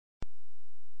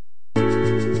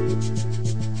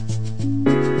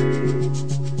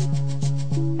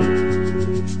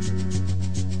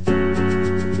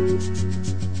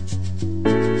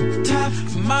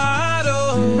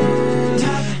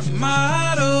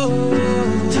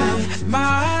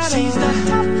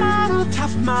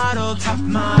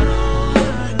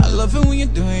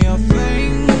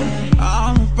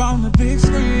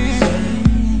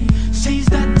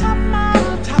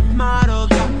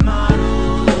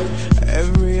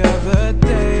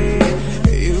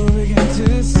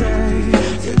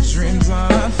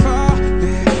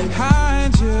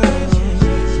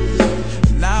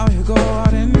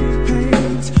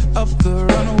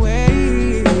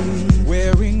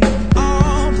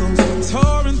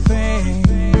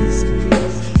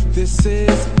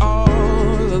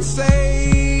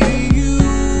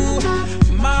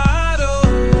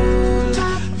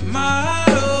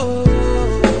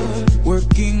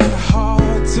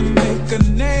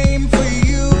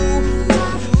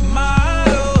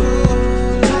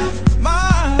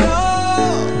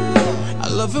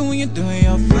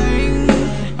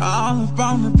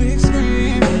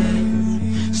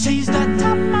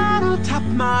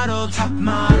top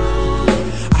model.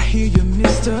 I hear you,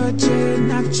 Mr. J,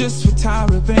 not just what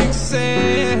Tyra Banks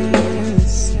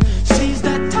says. She's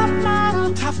that top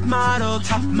model, top model,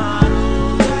 top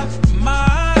model, top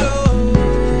model,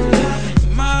 top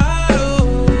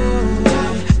model,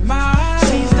 top model.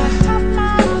 She's that top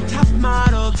model, top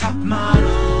model, top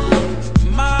model,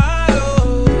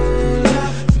 model,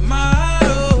 top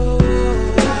model,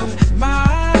 top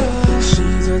model.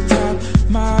 She's a top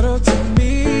model to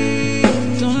me.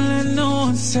 Don't let no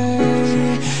one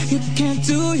say you can't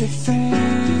do your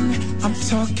thing. I'm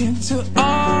talking to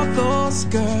all those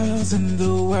girls in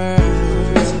the world.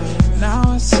 Now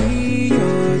I see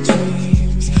your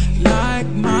dreams like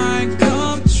mine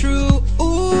come true.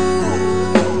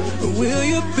 Ooh, will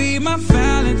you be my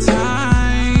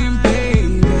Valentine,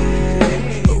 baby?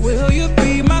 Will you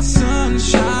be my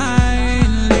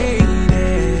sunshine, lady?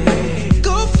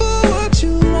 Go for what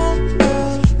you want,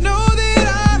 girl. Know that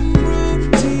I'm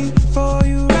rooting for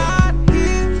you right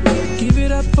here. Give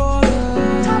it up for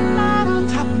the top model,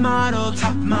 top model,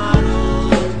 top model,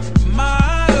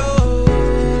 model,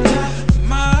 top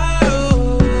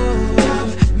model, top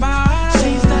model.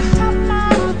 She's the top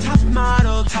model, top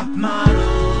model, top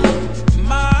model,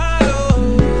 model,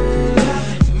 top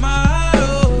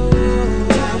model,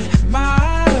 top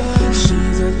model.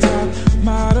 She's a top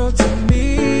model to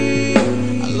me.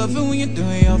 I love it when you're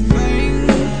doing your thing,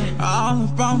 all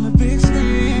up on the big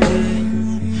screen.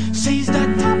 She's the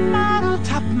top model,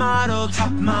 top model,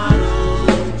 top model,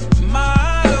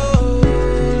 model,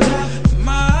 top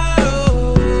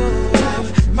model, top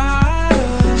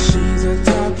model. She's a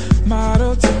top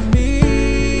model to me.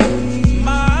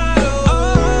 Model,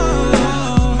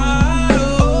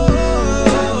 model,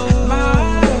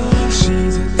 model.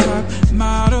 She's a top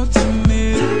model to me.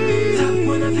 Top,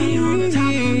 wanna be on the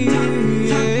top,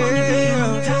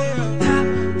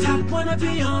 top, wanna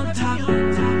be on the top, top,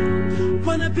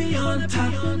 wanna be on the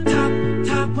top,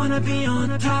 top, wanna be on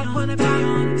the top, top, wanna be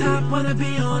on the top, wanna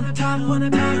be on the top, wanna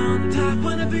be on the top,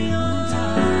 wanna be on the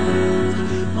top.